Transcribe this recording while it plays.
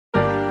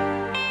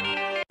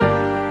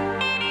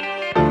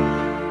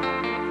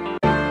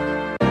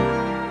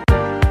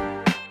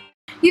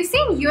You've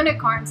seen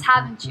unicorns,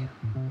 haven't you?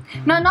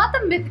 No, not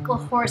the mythical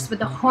horse with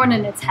the horn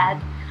in its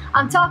head.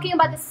 I'm talking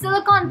about the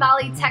Silicon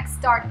Valley tech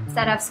startups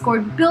that have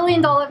scored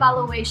billion-dollar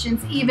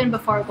valuations even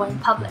before going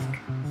public.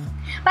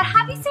 But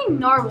have you seen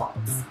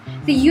narwhals,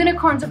 the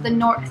unicorns of the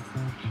north?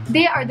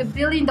 They are the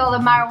billion-dollar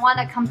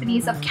marijuana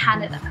companies of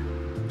Canada.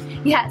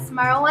 Yes,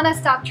 marijuana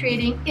stock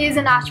trading is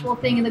an actual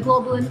thing in the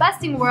global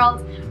investing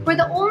world, where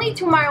the only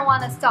two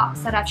marijuana stocks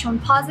that have shown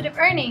positive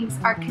earnings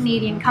are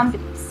Canadian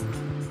companies.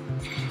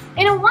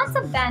 In a once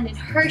abandoned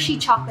Hershey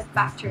chocolate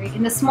factory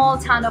in the small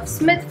town of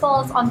Smith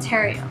Falls,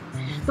 Ontario,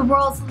 the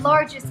world's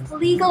largest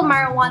legal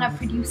marijuana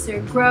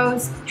producer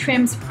grows,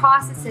 trims,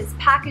 processes,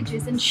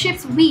 packages, and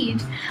ships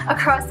weed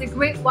across the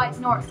Great White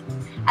North,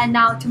 and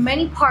now to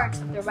many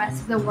parts of the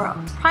rest of the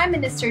world. Prime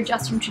Minister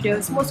Justin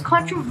Trudeau's most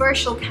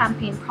controversial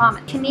campaign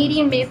promised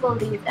Canadian maple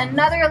leaf,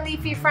 another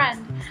leafy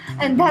friend,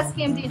 and thus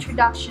came the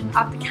introduction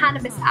of the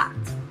Cannabis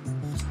Act,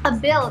 a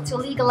bill to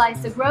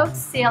legalize the growth,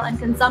 sale, and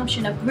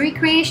consumption of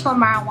recreational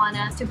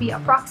marijuana to be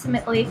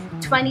approximately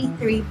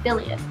 23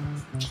 billion.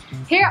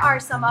 Here are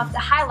some of the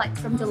highlights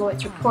from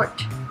Deloitte's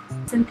report.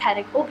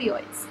 Synthetic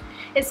opioids,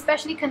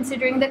 especially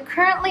considering the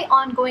currently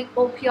ongoing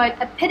opioid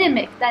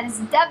epidemic that is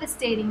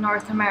devastating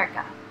North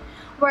America,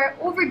 where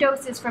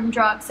overdoses from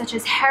drugs such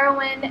as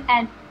heroin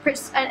and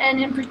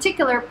in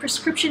particular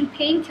prescription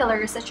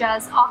painkillers such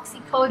as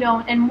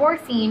oxycodone and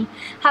morphine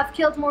have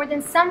killed more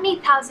than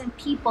 70,000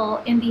 people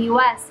in the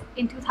US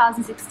in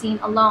 2016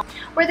 alone,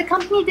 where the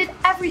company did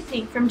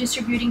everything from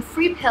distributing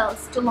free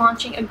pills to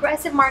launching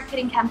aggressive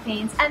marketing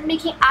campaigns and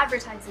making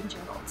advertising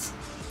jingles.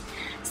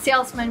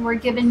 Salesmen were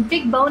given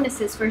big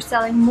bonuses for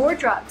selling more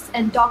drugs,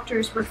 and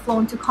doctors were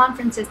flown to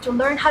conferences to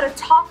learn how to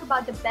talk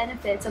about the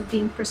benefits of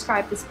being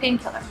prescribed this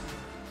painkiller.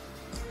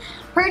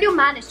 Purdue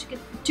managed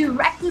to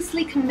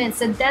recklessly convince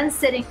the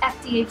then-sitting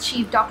FDA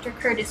chief Dr.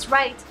 Curtis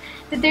Wright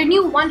that their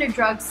new wonder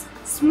drugs,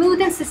 smooth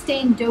and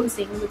sustained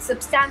dosing, would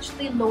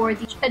substantially lower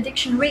the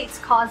addiction rates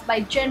caused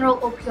by general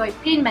opioid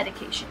pain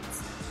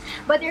medications.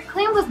 But their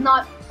claim was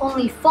not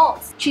only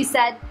false. She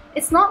said,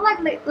 "It's not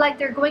like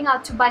they're going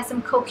out to buy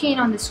some cocaine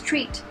on the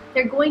street.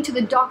 They're going to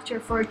the doctor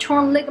for a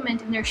torn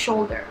ligament in their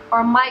shoulder,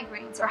 or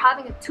migraines, or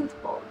having a tooth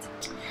pulled."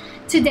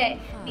 Today,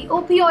 the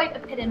opioid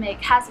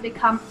epidemic has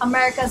become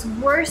America's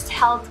worst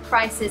health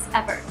crisis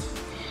ever.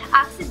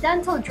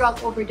 Accidental drug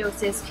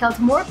overdoses killed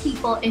more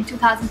people in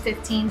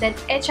 2015 than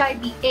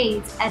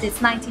HIV/AIDS at its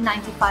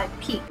 1995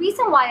 peak. The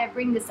reason why I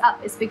bring this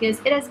up is because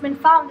it has been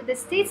found that the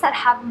states that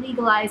have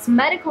legalized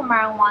medical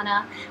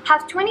marijuana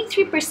have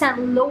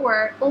 23%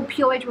 lower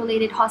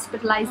opioid-related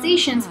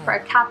hospitalizations per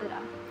capita,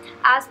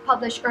 as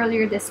published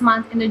earlier this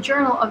month in the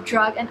Journal of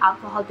Drug and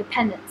Alcohol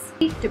Dependence.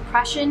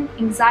 Depression,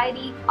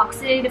 anxiety,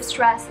 oxidative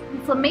stress,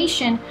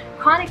 inflammation,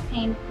 chronic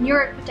pain,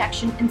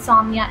 neuroprotection,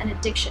 insomnia, and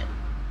addiction.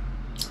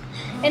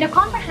 In a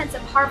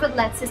comprehensive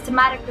Harvard-led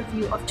systematic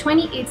review of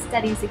 28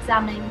 studies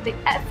examining the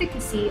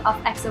efficacy of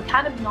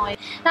exocannabinoids.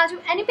 Now, to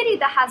anybody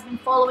that has been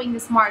following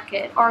this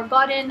market or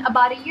got in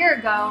about a year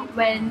ago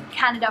when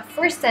Canada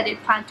first said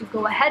it planned to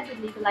go ahead with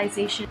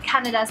legalization,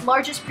 Canada's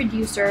largest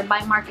producer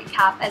by market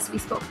cap, as we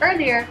spoke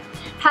earlier,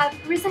 have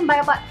risen by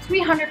about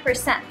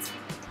 300%.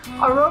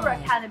 Aurora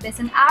Cannabis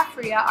and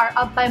Afria are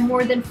up by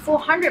more than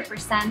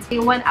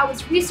 400%. When I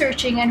was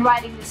researching and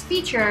writing this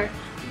feature,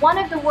 one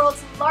of the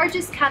world's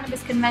largest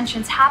cannabis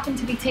conventions happened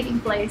to be taking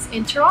place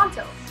in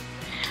Toronto.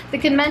 The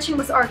convention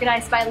was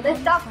organized by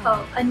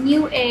Lift.co, a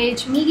new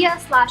age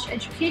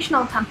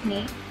media/educational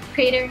company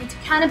catering to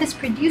cannabis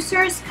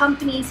producers,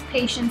 companies,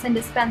 patients, and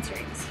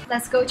dispensaries.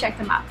 Let's go check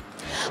them out.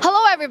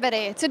 Hello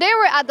everybody! Today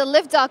we're at the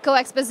Lift.co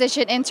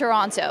exposition in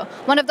Toronto,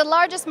 one of the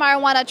largest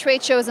marijuana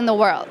trade shows in the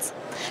world.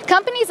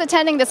 Companies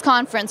attending this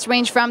conference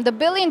range from the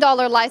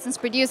billion-dollar licensed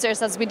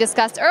producers, as we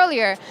discussed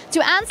earlier,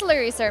 to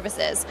ancillary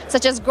services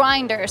such as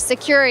grinders,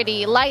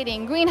 security,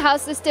 lighting,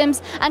 greenhouse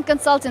systems, and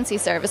consultancy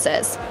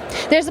services.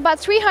 There's about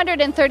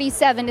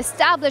 337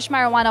 established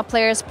marijuana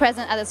players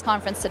present at this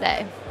conference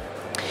today.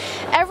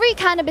 Every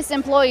cannabis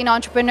employee and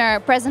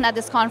entrepreneur present at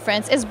this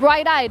conference is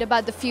bright-eyed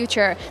about the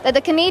future that the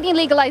Canadian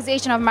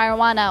legalization of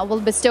marijuana will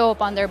bestow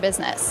upon their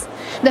business.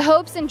 The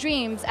hopes and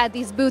dreams at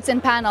these booths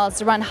and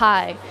panels run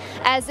high,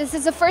 as this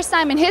is the first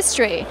time in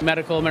history.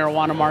 Medical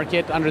marijuana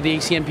market under the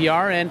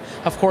ACMPR, and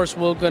of course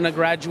we're going to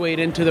graduate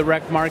into the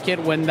rec market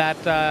when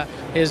that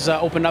is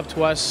opened up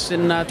to us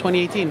in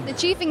 2018. The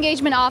Chief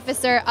Engagement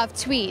Officer of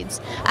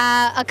Tweeds,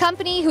 a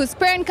company whose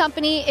parent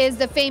company is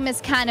the famous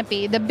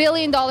Canopy, the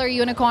billion-dollar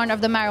unicorn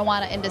of the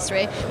marijuana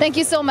industry. Thank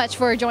you so much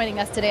for joining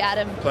us today,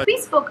 Adam. We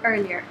spoke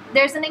earlier.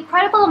 There's an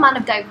incredible amount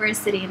of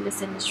diversity in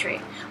this industry,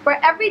 where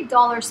every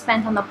dollar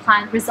spent on the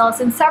plant results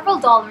in several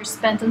dollars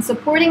spent on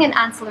supporting and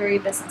ancillary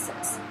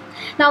businesses.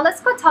 Now let's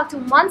go talk to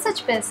one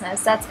such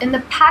business that's in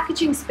the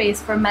packaging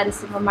space for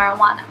medicinal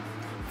marijuana,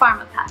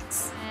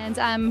 PharmaPacks. And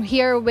I'm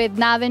here with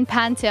Navin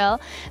Pantil,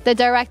 the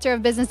Director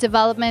of Business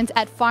Development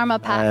at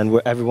PharmaPacks.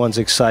 And everyone's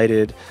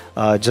excited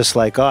just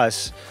like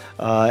us.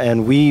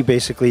 And we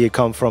basically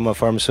come from a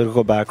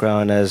pharmaceutical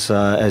background,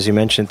 as you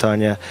mentioned,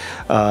 Tanya,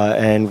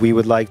 and we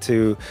would like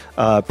to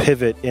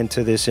pivot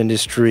into this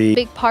industry. A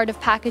big part of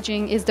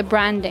packaging is the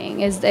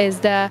branding, is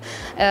the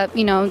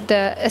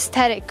the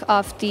aesthetic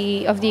of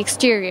the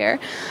exterior.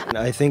 And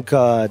I think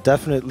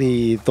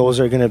definitely those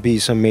are going to be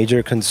some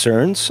major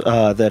concerns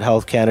that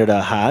Health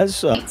Canada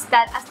has. It's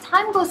that as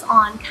time goes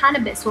on,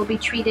 cannabis will be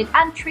treated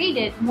and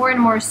traded more and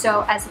more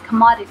so as a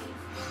commodity,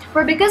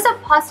 where because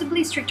of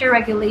possibly stricter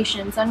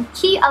regulations on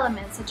key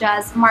elements such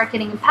as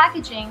marketing and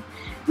packaging,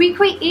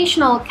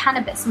 recreational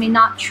cannabis may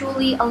not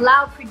truly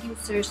allow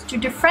producers to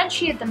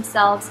differentiate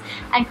themselves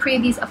and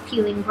create these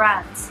appealing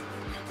brands.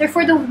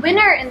 Therefore, the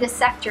winner in this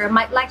sector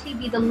might likely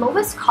be the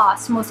lowest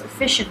cost, most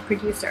efficient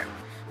producer.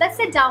 Let's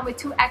sit down with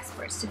two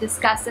experts to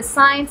discuss the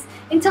science,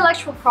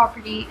 intellectual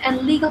property,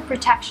 and legal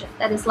protection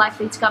that is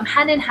likely to come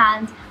hand in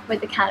hand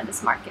with the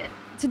cannabis market.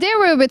 Today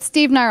we're with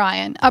Steve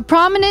Narayan, a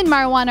prominent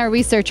marijuana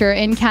researcher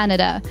in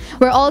Canada.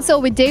 We're also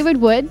with David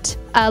Wood,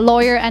 a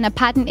lawyer and a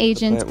patent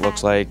agent. It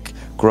looks like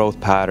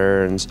growth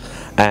patterns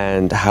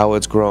and how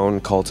it's grown,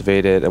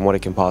 cultivated, and what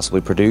it can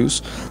possibly produce,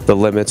 the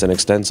limits and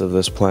extents of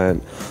this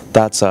plant.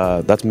 That's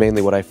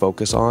mainly what I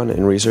focus on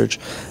in research.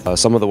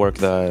 Some of the work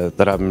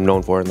that I'm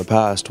known for in the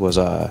past was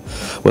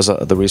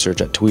the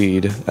research at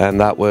Tweed, and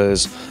that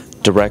was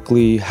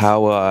directly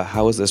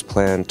how is this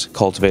plant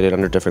cultivated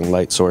under different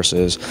light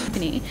sources.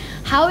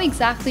 How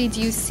exactly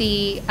do you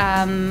see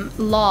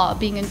law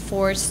being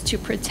enforced to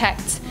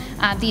protect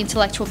the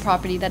intellectual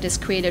property that is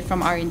created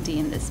from R&D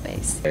in this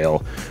space?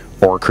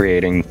 Or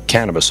creating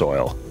cannabis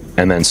oil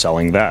and then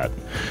selling that.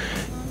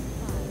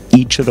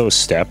 Each of those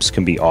steps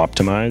can be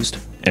optimized,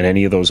 and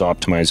any of those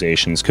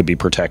optimizations could be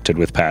protected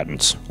with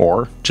patents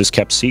or just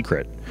kept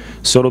secret.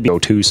 So it'll be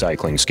O2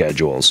 cycling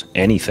schedules,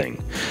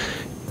 anything.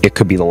 It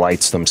could be the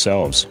lights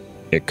themselves,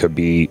 it could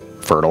be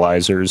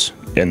fertilizers,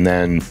 and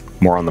then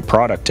more on the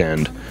product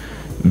end,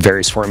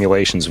 various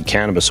formulations of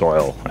cannabis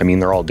oil. I mean,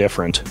 they're all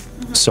different.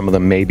 Some of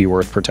them may be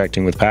worth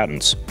protecting with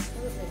patents.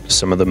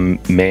 Some of them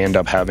may end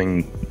up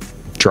having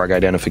drug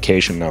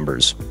identification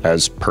numbers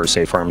as per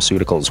se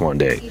pharmaceuticals one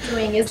day. What we're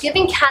doing is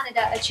giving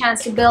Canada a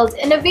chance to build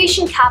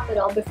innovation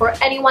capital before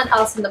anyone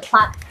else on the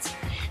planet.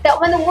 That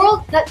when the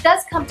world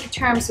does come to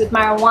terms with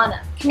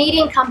marijuana,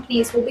 Canadian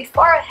companies will be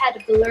far ahead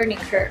of the learning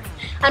curve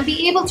and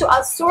be able to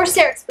outsource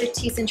their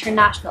expertise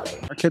internationally.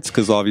 Markets,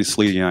 because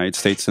obviously the United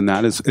States in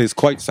that is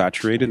quite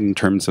saturated in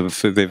terms of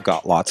they've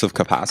got lots of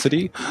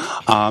capacity.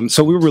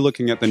 So we were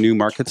looking at the new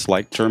markets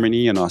like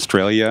Germany and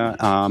Australia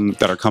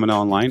that are coming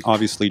online.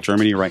 Obviously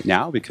Germany right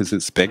now because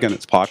it's big and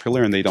it's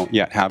popular and they don't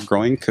yet have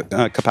growing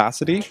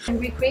capacity.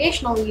 And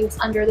recreational use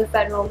under the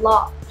federal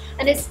law.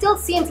 And it still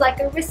seems like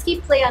a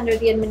risky play under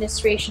the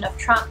administration of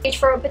Trump,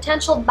 for a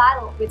potential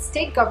battle with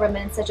state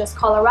governments such as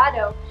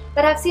Colorado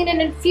that have seen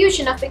an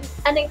infusion of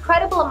an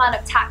incredible amount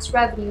of tax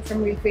revenue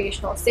from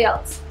recreational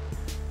sales.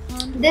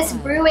 This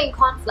brewing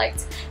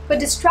conflict could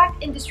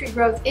distract industry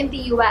growth in the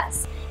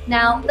US.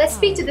 Now, let's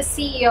speak to the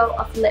CEO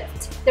of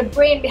Lyft, the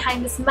brain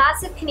behind this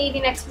massive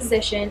Canadian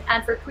exposition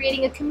and for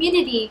creating a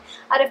community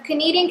out of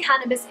Canadian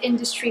cannabis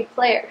industry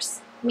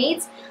players.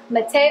 Meet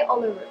Mate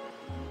Oleru.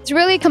 It's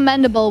really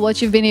commendable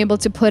what you've been able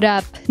to put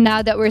up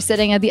now that we're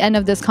sitting at the end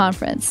of this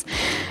conference.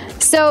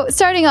 So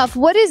starting off,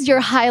 what is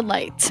your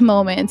highlight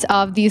moment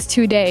of these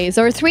 2 days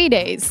or 3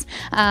 days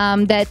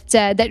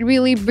that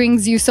really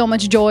brings you so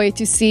much joy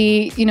to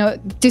see,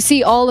 to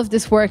see all of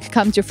this work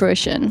come to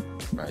fruition?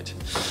 Right.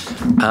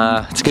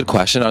 It's a good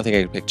question. I don't think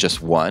I could pick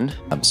just one.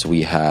 So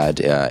we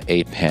had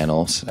 8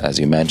 panels, as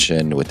you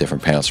mentioned, with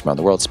different panels from around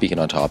the world speaking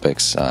on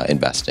topics,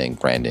 investing,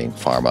 branding,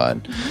 pharma,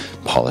 and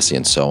policy,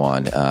 and so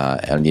on.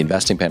 And the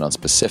investing panel in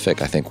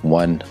specific, I think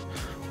one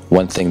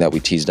thing that we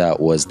teased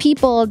out was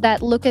people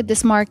that look at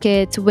this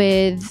market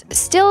with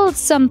still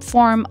some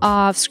form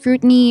of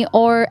scrutiny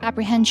or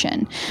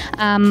apprehension.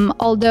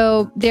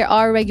 Although there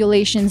are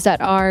regulations that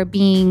are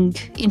being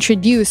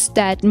introduced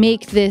that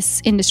make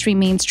this industry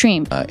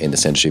mainstream. In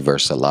this industry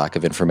versus a lack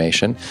of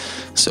information.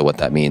 So what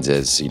that means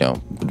is,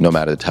 no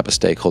matter the type of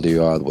stakeholder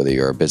you are, whether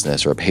you're a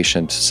business or a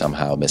patient,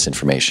 somehow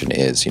misinformation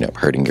is,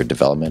 hurting your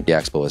development. The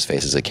expo was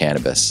Faces of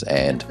Cannabis,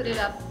 and put it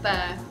up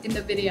in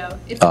the video.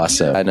 It's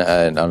awesome.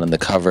 And on the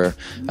cover,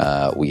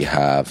 we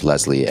have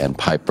Leslie and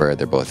Piper.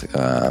 They're both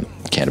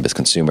cannabis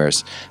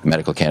consumers,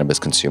 medical cannabis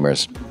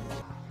consumers.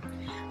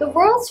 The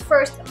world's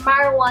first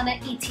marijuana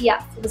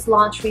ETF was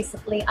launched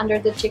recently under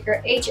the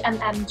ticker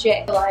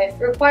HMMJ. Life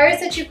requires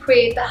that you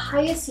create the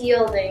highest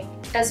yielding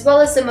as well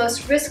as the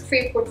most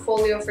risk-free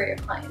portfolio for your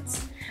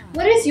clients.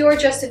 What is your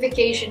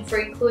justification for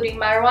including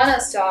marijuana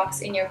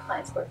stocks in your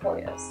clients'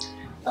 portfolios?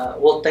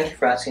 Well, thank you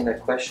for asking that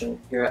question.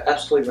 You're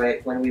absolutely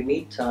right. When we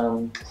meet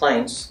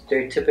clients,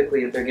 they're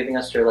giving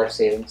us their life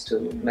savings to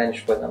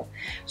manage for them.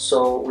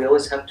 So we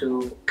always have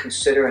to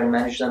consider and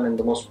manage them in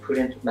the most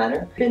prudent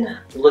manner. We've been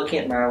looking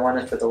at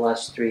marijuana for the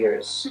last 3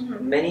 years.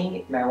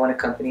 Many marijuana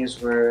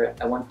companies were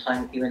at one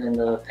time even in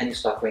the penny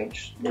stock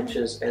range, which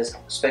is as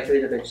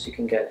speculative as you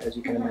can get, as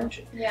you can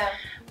imagine. Yeah.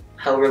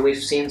 However,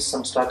 we've seen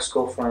some stocks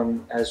go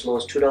from as low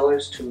as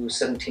 $2 to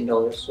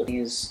 $17. So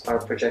these are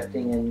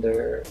projecting in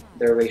their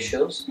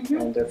ratios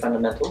and their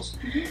fundamentals,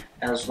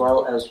 as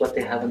well as what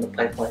they have in the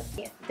pipeline.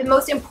 The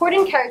most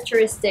important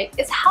characteristic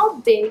is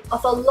how big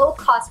of a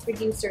low-cost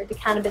producer the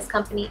cannabis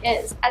company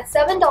is. At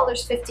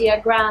 $7.50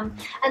 a gram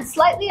and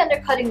slightly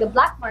undercutting the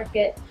black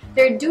market,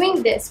 they're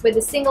doing this with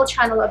a single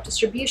channel of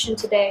distribution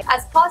today,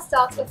 as POS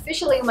stocks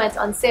officially went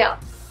on sale.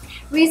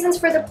 Reasons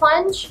for the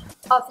plunge?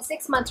 Of a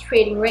 6-month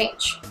trading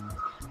range.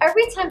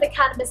 Every time the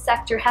cannabis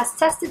sector has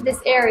tested this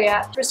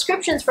area,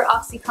 prescriptions for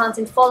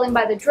OxyContin falling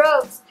by the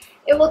droves,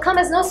 it will come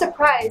as no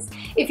surprise.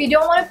 If you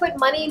don't want to put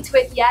money into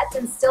it yet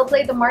and still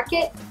play the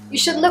market, you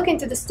should look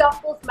into the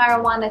Stock Wolf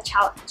Marijuana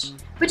Challenge,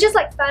 which is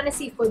like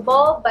fantasy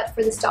football but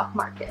for the stock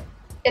market.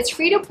 It's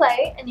free to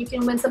play and you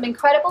can win some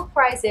incredible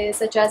prizes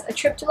such as a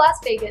trip to Las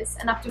Vegas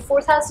and up to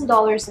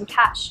 $4,000 in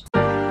cash.